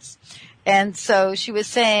advance. And so she was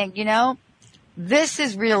saying, you know, this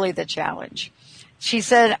is really the challenge. She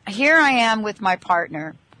said, here I am with my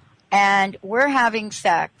partner, and we're having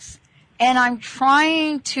sex, and I'm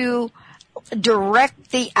trying to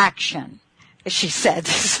direct the action. She said,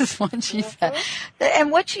 this is what she said.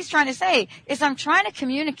 And what she's trying to say is, I'm trying to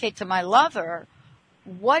communicate to my lover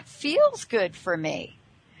what feels good for me.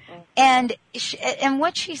 And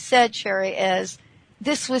what she said, Sheri, is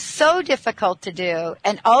this was so difficult to do,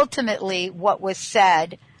 and ultimately what was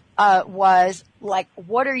said was like,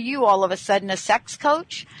 what are you, all of a sudden, a sex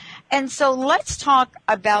coach? And so let's talk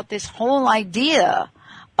about this whole idea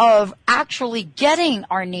of actually getting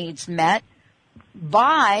our needs met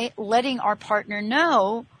by letting our partner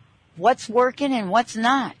know what's working and what's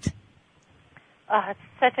not. It's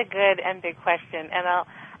such a good and big question. And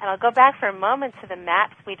I'll go back for a moment to the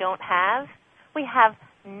maps we don't have. We have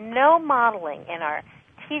no modeling in our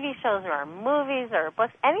TV shows or our movies or our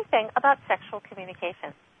books, anything about sexual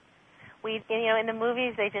communication. In the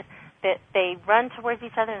movies, they run towards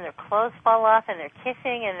each other and their clothes fall off and they're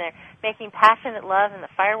kissing and they're making passionate love and the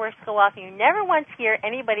fireworks go off. And you never once hear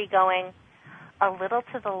anybody going a little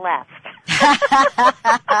to the left.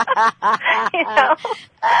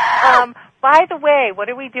 By the way, what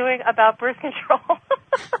are we doing about birth control?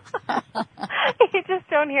 You just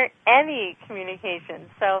don't hear any communication.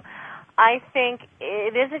 So I think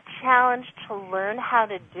it is a challenge to learn how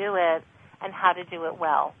to do it and how to do it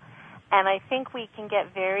well. And I think we can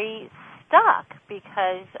get very stuck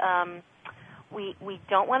because we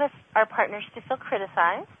don't want our partners to feel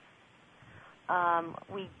criticized.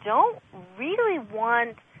 We don't really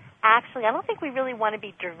want, I don't think we really want to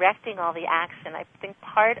be directing all the action. I think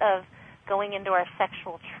part of going into our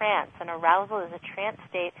sexual trance, and arousal is a trance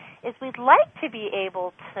state, is we'd like to be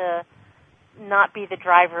able to not be the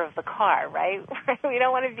driver of the car, right? We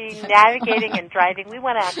don't want to be navigating and driving. We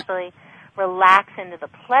want to actually relax into the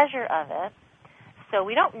pleasure of it. So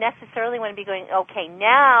we don't necessarily want to be going, okay,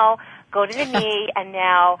 now go to the knee, and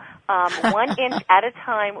now 1 inch at a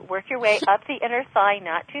time, work your way up the inner thigh,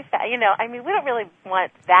 not too fast. We don't really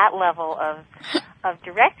want that level of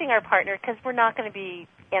directing our partner, because we're not going to be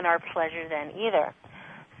in our pleasure then either.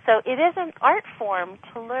 So it is an art form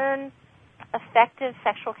to learn effective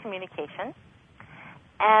sexual communication.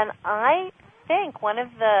 And I think one of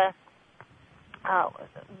the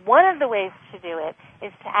ways to do it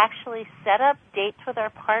is to actually set up dates with our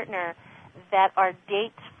partner that are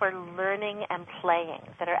dates for learning and playing,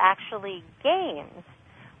 that are actually games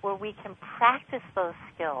where we can practice those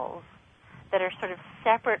skills that are sort of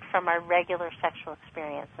separate from our regular sexual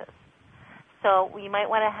experiences. So we might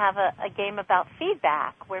want to have a game about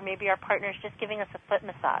feedback, where maybe our partner is just giving us a foot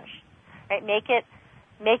massage, right? Make it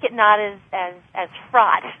not as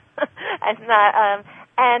fraught,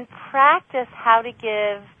 and practice how to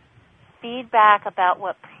give feedback about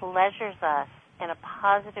what pleasures us in a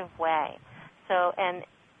positive way. So and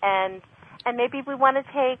maybe we want to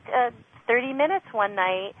take 30 minutes one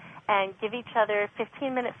night and give each other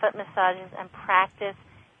 15-minute foot massages and practice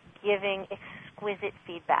giving exquisite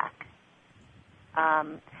feedback.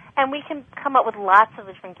 And we can come up with lots of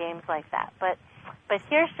different games like that. But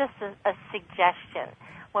here's just a suggestion.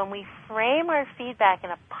 When we frame our feedback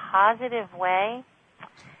in a positive way,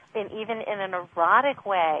 and even in an erotic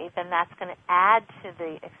way, then that's going to add to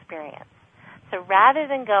the experience. So rather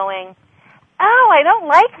than going, oh, I don't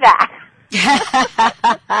like that.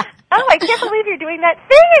 Oh, I can't believe you're doing that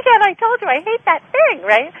thing again. I told you I hate that thing,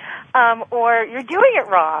 right? Or you're doing it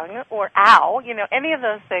wrong, or ow, any of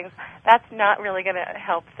those things, that's not really going to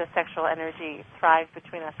help the sexual energy thrive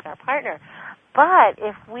between us and our partner. But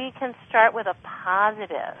if we can start with a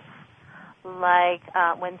positive, like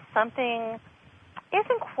when something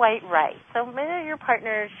isn't quite right. So maybe your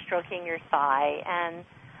partner's stroking your thigh, and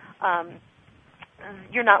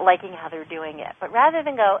you're not liking how they're doing it. But rather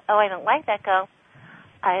than go, oh, I don't like that, go,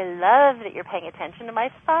 I love that you're paying attention to my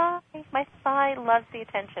thigh. My thigh loves the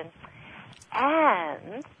attention.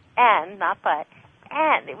 And, not but,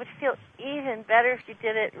 and it would feel even better if you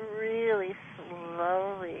did it really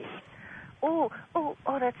slowly. Oh,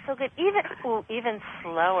 that's so good. Even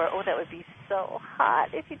slower. Oh, that would be so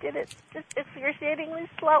hot if you did it just excruciatingly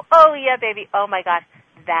slow. Oh, yeah, baby. Oh, my gosh.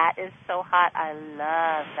 That is so hot. I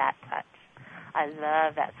love that touch. I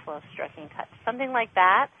love that slow stroking touch. Something like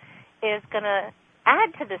that is going to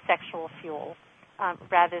add to the sexual fuel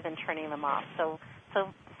rather than turning them off. So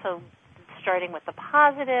starting with the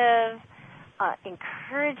positive,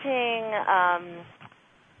 encouraging,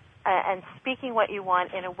 and speaking what you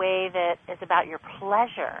want in a way that is about your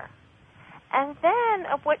pleasure. And then,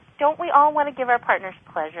 don't we all want to give our partners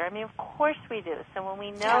pleasure? I mean, of course we do. So when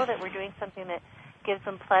we know that we're doing something that gives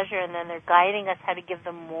them pleasure and then they're guiding us how to give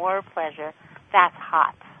them more pleasure, that's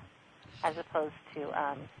hot, as opposed to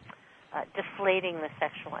deflating the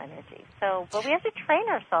sexual energy. So, but we have to train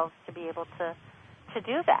ourselves to be able to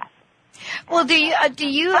do that. Well, do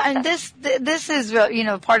you, and this is,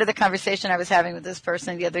 part of the conversation I was having with this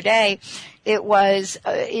person the other day. It was,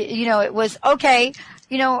 it was, okay,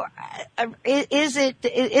 is it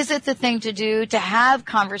the thing to do to have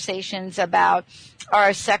conversations about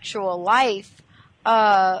our sexual life,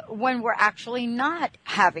 when we're actually not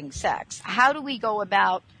having sex? How do we go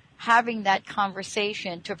about having that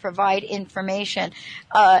conversation to provide information?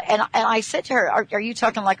 And I said to her, are you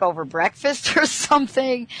talking like over breakfast or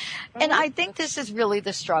something? Mm-hmm. And I think this is really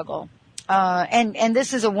the struggle. And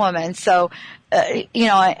this is a woman, so,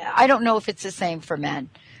 I don't know if it's the same for men.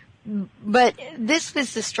 But this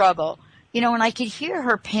was the struggle. And I could hear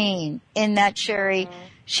her pain in that, Sheri,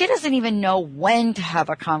 she doesn't even know when to have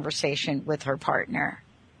a conversation with her partner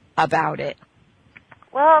about it.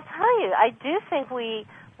 Well, I'll tell you, I do think we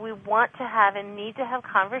want to have and need to have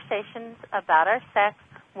conversations about our sex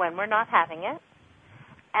when we're not having it.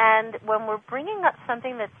 And when we're bringing up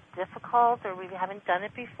something that's difficult or we haven't done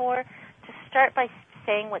it before, to start by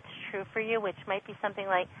saying what's true for you, which might be something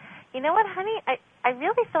like, you know what, honey, I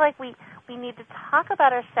really feel like we need to talk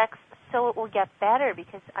about our sex so it will get better,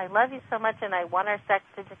 because I love you so much and I want our sex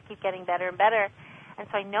to just keep getting better and better. And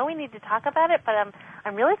so I know we need to talk about it, but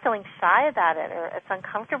I'm really feeling shy about it, or it's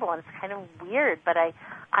uncomfortable and it's kind of weird. But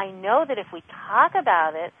I know that if we talk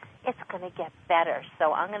about it, it's going to get better.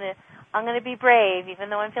 So I'm going to be brave, even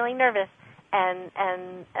though I'm feeling nervous, and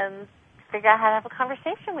figure out how to have a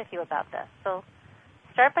conversation with you about this. So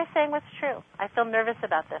start by saying what's true. I feel nervous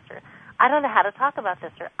about this, or I don't know how to talk about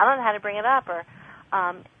this, or I don't know how to bring it up, or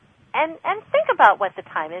and think about what the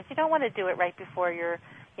time is. You don't want to do it right before you've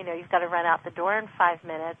got to run out the door in 5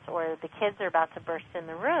 minutes, or the kids are about to burst in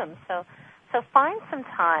the room. So find some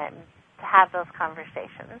time to have those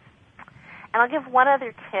conversations. And I'll give one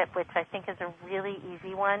other tip, which I think is a really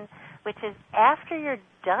easy one, which is after you're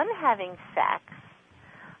done having sex,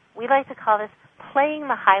 we like to call this playing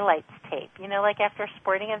the highlights tape. Like after a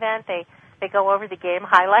sporting event, they go over the game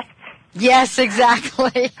highlights. Yes,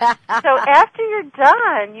 exactly. So after you're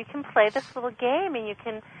done, you can play this little game, and you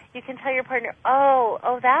can tell your partner,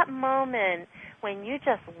 oh, that moment when you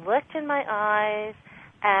just looked in my eyes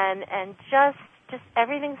and just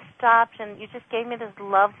everything stopped and you just gave me this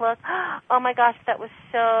love look. Oh my gosh, that was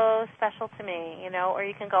so special to me, Or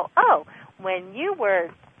you can go, oh, when you were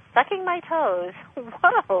sucking my toes,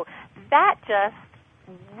 whoa, that just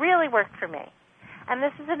really worked for me. And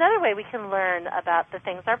this is another way we can learn about the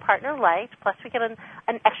things our partner liked, plus we get an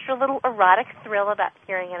extra little erotic thrill about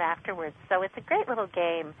hearing it afterwards. So it's a great little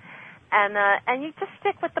game. And you just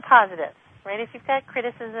stick with the positives, right? If you've got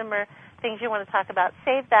criticism or things you want to talk about,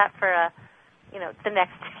 save that for the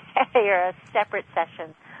next day or a separate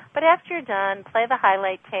session. But after you're done, play the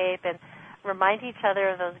highlight tape and remind each other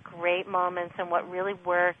of those great moments and what really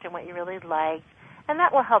worked and what you really liked. And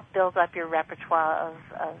that will help build up your repertoire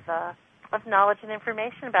of knowledge and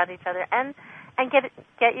information about each other, and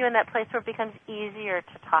get you in that place where it becomes easier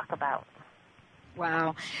to talk about.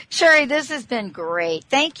 Wow. Sheri, this has been great.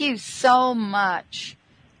 Thank you so much.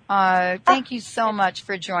 Thank you so much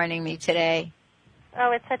for joining me today.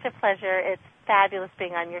 Oh, it's such a pleasure. It's fabulous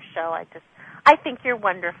being on your show. I think you're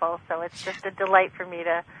wonderful, so it's just a delight for me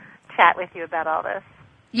to chat with you about all this.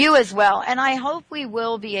 You as well. And I hope we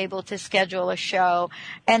will be able to schedule a show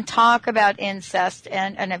and talk about incest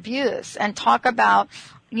and abuse, and talk about,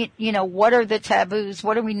 what are the taboos,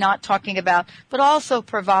 what are we not talking about, but also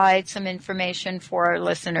provide some information for our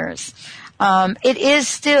listeners. It is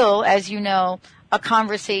still, as you know, a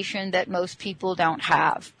conversation that most people don't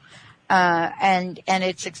have. And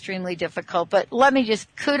it's extremely difficult. But let me just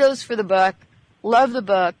kudos for the book. Love the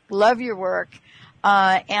book. Love your work.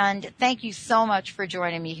 And thank you so much for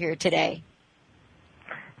joining me here today.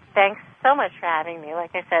 Thanks so much for having me.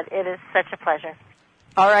 Like I said, it is such a pleasure.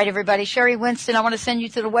 All right, everybody. Sheri Winston, I want to send you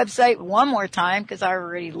to the website one more time because I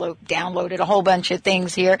already downloaded a whole bunch of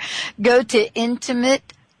things here. Go to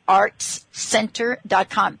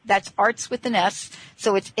intimateartscenter.com. That's arts with an S.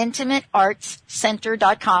 So it's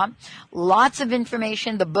intimateartscenter.com. Lots of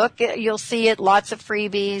information. The book, you'll see it. Lots of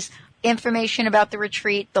freebies. Information about the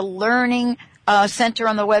retreat. The learning center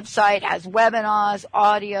on the website has webinars,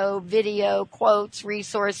 audio, video, quotes,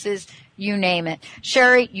 resources, you name it.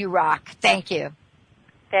 Sheri, you rock. Thank you.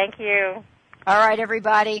 Thank you. All right,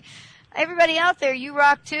 everybody. Everybody out there, you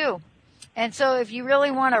rock too. And so if you really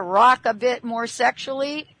want to rock a bit more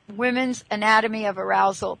sexually, Women's Anatomy of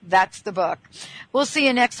Arousal, that's the book. We'll see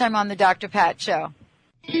you next time on the Dr. Pat Show.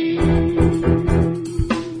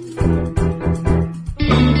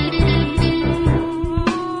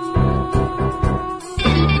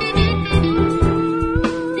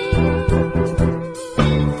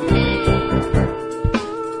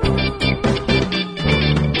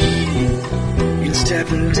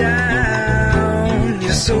 Stepping down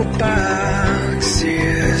your soapbox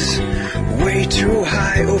is way too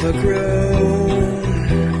high, overgrown,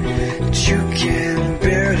 that you can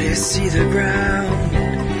barely see the ground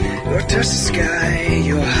or touch the sky.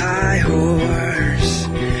 Your high horse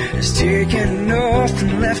has taken off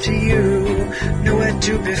and left you nowhere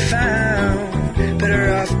to be found.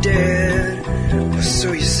 Better off dead, or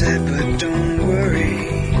so you said, but don't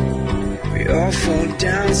worry, we all fall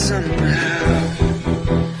down somehow.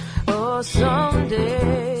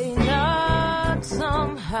 Someday, not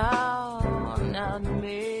somehow.